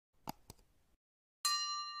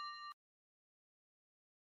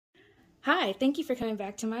Hi, thank you for coming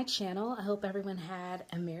back to my channel. I hope everyone had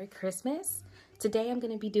a Merry Christmas. Today I'm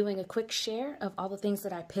going to be doing a quick share of all the things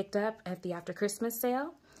that I picked up at the after Christmas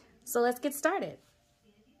sale. So let's get started.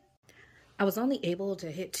 I was only able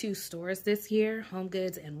to hit two stores this year,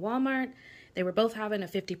 HomeGoods and Walmart. They were both having a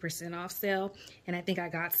 50% off sale, and I think I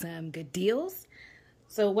got some good deals.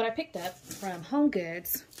 So what I picked up from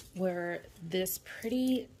HomeGoods were this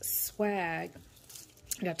pretty swag.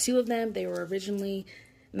 I got two of them. They were originally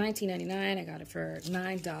 $19.99. I got it for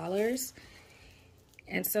 $9.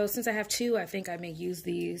 And so since I have two, I think I may use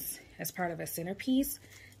these as part of a centerpiece.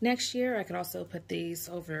 Next year, I could also put these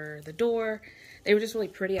over the door. They were just really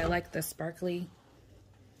pretty. I like the sparkly.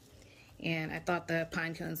 And I thought the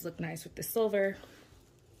pine cones looked nice with the silver.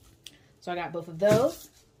 So I got both of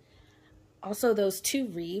those. Also, those two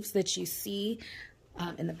wreaths that you see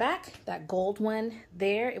in the back, that gold one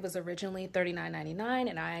there, it was originally $39.99,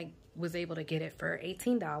 and I was able to get it for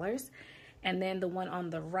 $18. And then the one on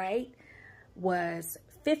the right was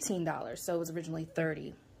 $15, so it was originally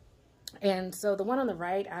 $30. And so the one on the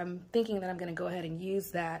right, I'm thinking that I'm going to go ahead and use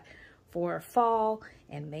that for fall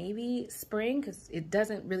and maybe spring, because it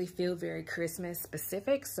doesn't really feel very Christmas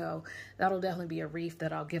specific. So that'll definitely be a wreath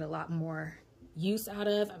that I'll get a lot more use out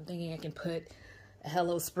of. I'm thinking I can put a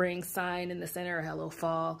Hello Spring sign in the center, or Hello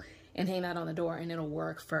Fall, and hang that on the door, and it'll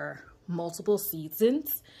work for multiple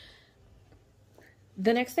seasons.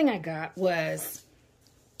 The next thing I got was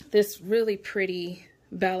this really pretty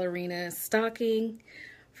ballerina stocking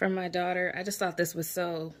from my daughter. I just thought this was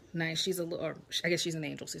so nice. She's a little, or I guess she's an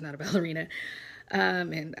angel. She's not a ballerina.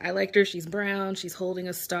 And I liked her. She's brown. She's holding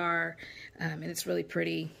a star. And it's really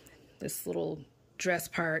pretty. This little dress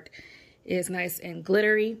part is nice and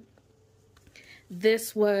glittery.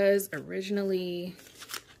 This was originally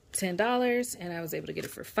 $10, and I was able to get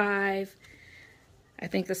it for $5. I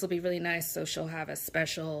think this will be really nice, so she'll have a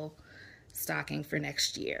special stocking for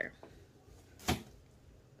next year.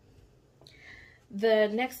 The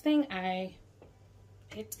next thing I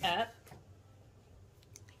picked up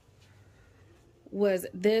was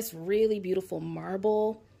this really beautiful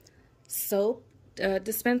marble soap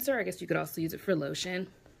dispenser. I guess you could also use it for lotion.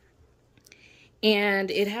 And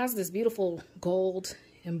it has this beautiful gold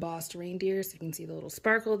embossed reindeer, so you can see the little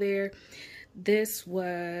sparkle there. This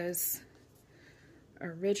was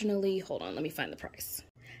originally, hold on, let me find the price.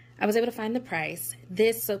 I was able to find the price.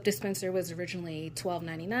 This soap dispenser was originally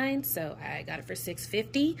 $12.99, so I got it for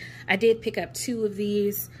 $6.50. I did pick up two of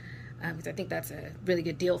these because I think that's a really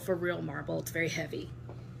good deal for real marble. It's very heavy.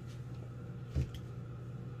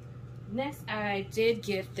 Next, I did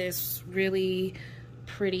get this really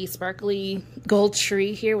pretty sparkly gold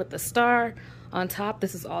tree here with the star on top.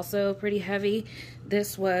 This is also pretty heavy.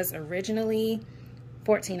 This was originally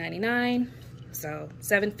 $14.99, so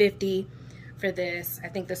 $7.50 for this. I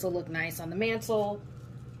think this will look nice on the mantle,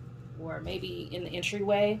 or maybe in the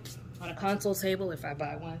entryway on a console table if I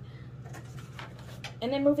buy one.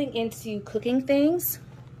 And then moving into cooking things,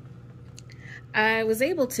 I was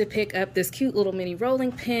able to pick up this cute little mini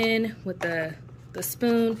rolling pin with the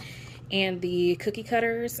spoon and the cookie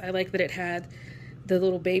cutters. I like that it had the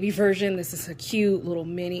little baby version. This is a cute little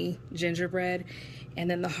mini gingerbread. And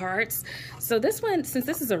then the hearts. So this one, since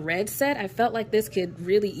this is a red set, I felt like this could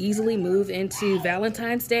really easily move into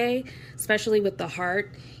Valentine's Day, especially with the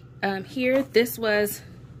heart here. This was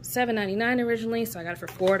 $7.99 originally, so I got it for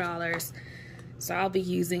 $4. So I'll be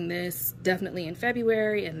using this definitely in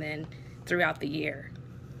February and then throughout the year.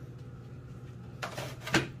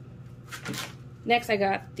 Next, I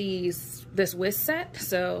got this whisk set.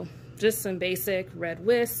 So just some basic red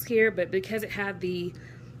whisks here, but because it had the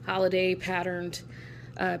holiday patterned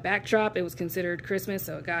backdrop, it was considered Christmas,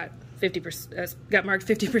 so it got 50%, got marked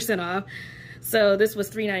 50% off. So this was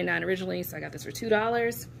 $3.99 originally, so I got this for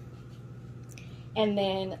 $2. And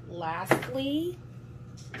then lastly,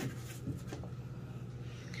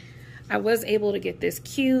 I was able to get this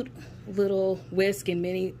cute little whisk and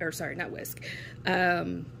mini, or sorry, not whisk,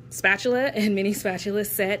 spatula and mini spatula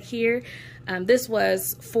set here. This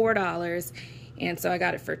was $4, and so I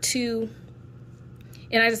got it for $2.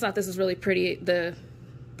 And I just thought this was really pretty. The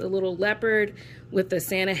little leopard with the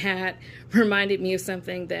Santa hat reminded me of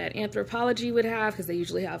something that Anthropologie would have, because they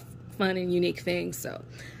usually have fun and unique things. So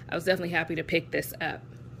I was definitely happy to pick this up.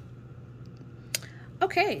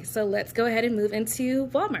 Okay, so let's go ahead and move into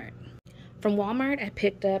Walmart. From Walmart, I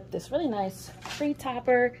picked up this really nice tree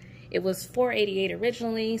topper. It was $4.88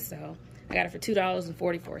 originally, so I got it for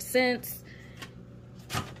 $2.44.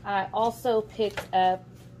 I also picked up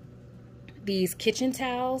these kitchen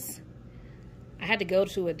towels. I had to go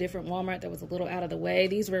to a different Walmart that was a little out of the way.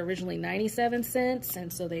 These were originally 97 cents,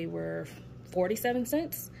 and so they were 47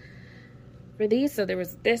 cents. for these. So there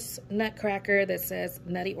was this nutcracker that says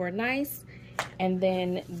nutty or nice, and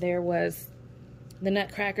then there was the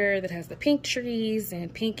nutcracker that has the pink trees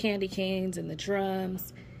and pink candy canes and the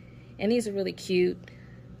drums. And these are really cute,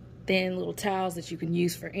 thin little towels that you can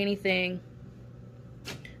use for anything.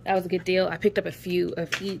 That was a good deal. I picked up a few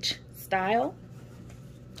of each style.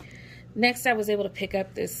 Next, I was able to pick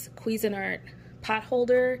up this Cuisinart pot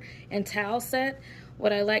holder and towel set.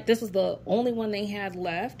 What I liked, this was the only one they had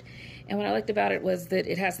left, and what I liked about it was that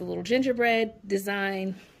it has the little gingerbread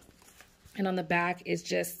design, and on the back is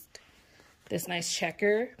just this nice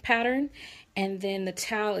checker pattern, and then the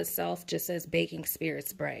towel itself just says Baking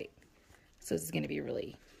Spirits Bright. So this is going to be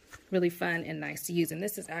really, really fun and nice to use, and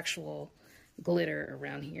this is actual glitter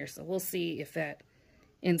around here, so we'll see if that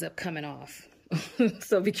ends up coming off.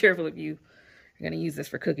 So be careful if you are going to use this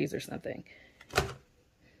for cookies or something.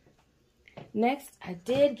 Next, I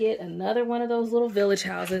did get another one of those little village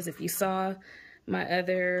houses. If you saw my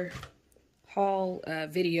other haul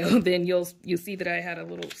video, then you'll see that I had a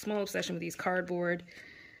little small obsession with these cardboard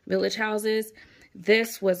village houses.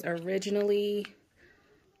 This was originally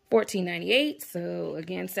 $14.98, so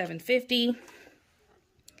again $7.50.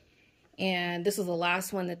 And this was the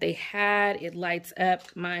last one that they had. It lights up.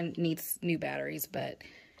 Mine needs new batteries, but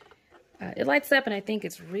it lights up, and I think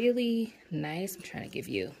it's really nice. I'm trying to give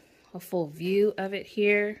you a full view of it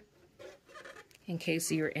here in case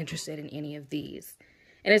you're interested in any of these.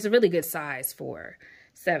 And it's a really good size for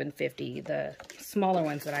 $7.50. The smaller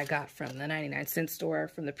ones that I got from the 99-cent store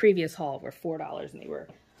from the previous haul were $4, and they were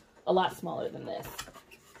a lot smaller than this.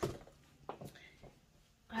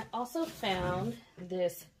 I also found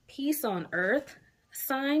this Peace on Earth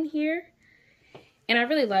sign here, and I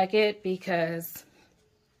really like it because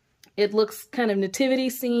it looks kind of nativity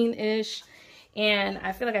scene-ish, and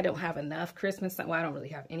I feel like I don't have enough Christmas, well, I don't really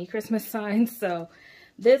have any Christmas signs, so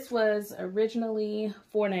this was originally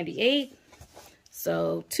 $4.98,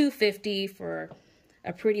 so $2.50 for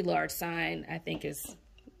a pretty large sign, I think is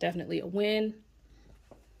definitely a win.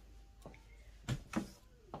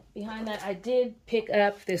 Behind that, I did pick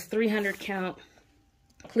up this 300 count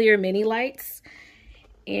clear mini lights,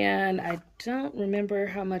 and I don't remember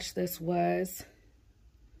how much this was.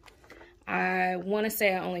 I want to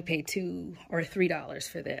say I only paid $2 or $3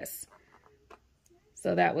 for this.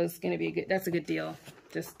 So that was going to be a good, that's a good deal,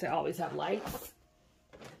 just to always have lights.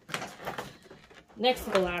 Next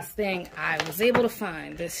to the last thing, I was able to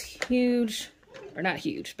find this huge, or not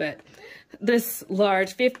huge, but this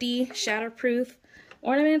large 50 shatterproof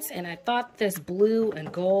ornaments, and I thought this blue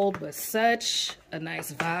and gold was such a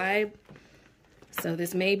nice vibe. So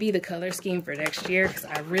this may be the color scheme for next year because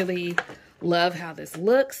I really love how this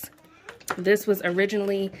looks. This was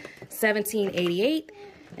originally $17.88,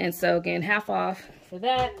 and so again, half off for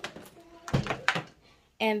that.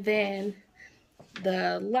 And then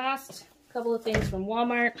the last couple of things from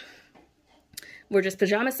Walmart were just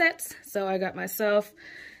pajama sets. So I got myself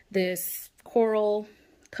this coral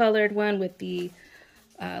colored one with the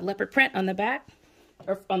leopard print on the back,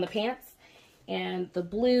 or on the pants, and the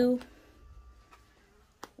blue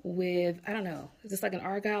with, I don't know, is this like an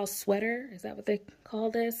Argyle sweater? Is that what they call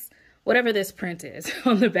this? Whatever this print is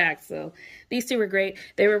on the back. So these two were great.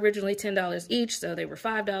 They were originally $10 each, so they were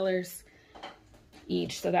 $5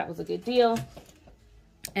 each, so that was a good deal.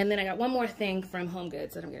 And then I got one more thing from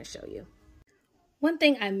HomeGoods that I'm going to show you. One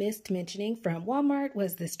thing I missed mentioning from Walmart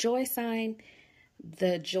was this joy sign.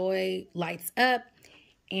 The joy lights up,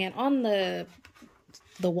 and on the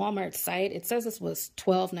Walmart site, it says this was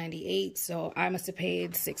 $12.98, so I must have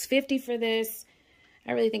paid $6.50 for this.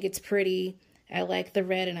 I really think it's pretty. I like the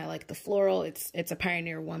red and I like the floral. It's a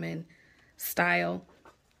Pioneer Woman style.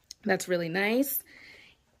 That's really nice.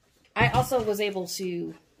 I also was able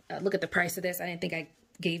to look at the price of this. I didn't think I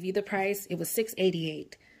gave you the price. It was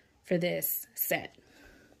 $6.88 for this set.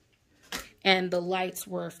 And the lights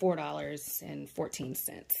were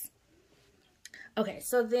 $4.14. Okay,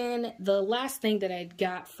 so then the last thing that I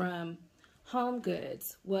got from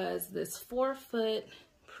HomeGoods was this 4-foot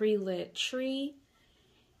pre-lit tree.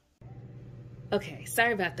 Okay,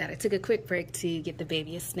 sorry about that. I took a quick break to get the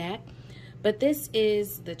baby a snack. But this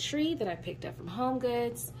is the tree that I picked up from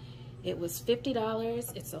HomeGoods. It was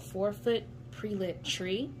 $50. It's a 4-foot pre-lit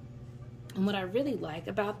tree. And what I really like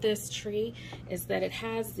about this tree is that it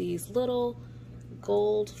has these little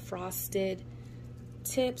gold frosted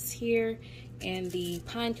tips here, and the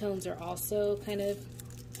pine cones are also kind of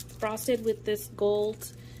frosted with this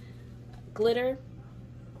gold glitter.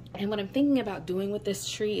 And what I'm thinking about doing with this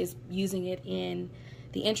tree is using it in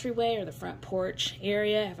the entryway or the front porch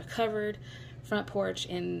area. I have a covered front porch,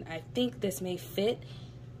 and I think this may fit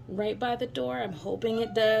right by the door. I'm hoping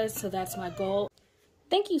it does, so that's my goal.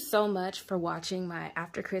 Thank you so much for watching my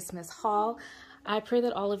after Christmas haul. I pray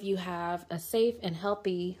that all of you have a safe and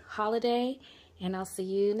healthy holiday, and I'll see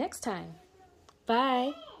you next time.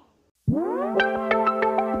 Bye.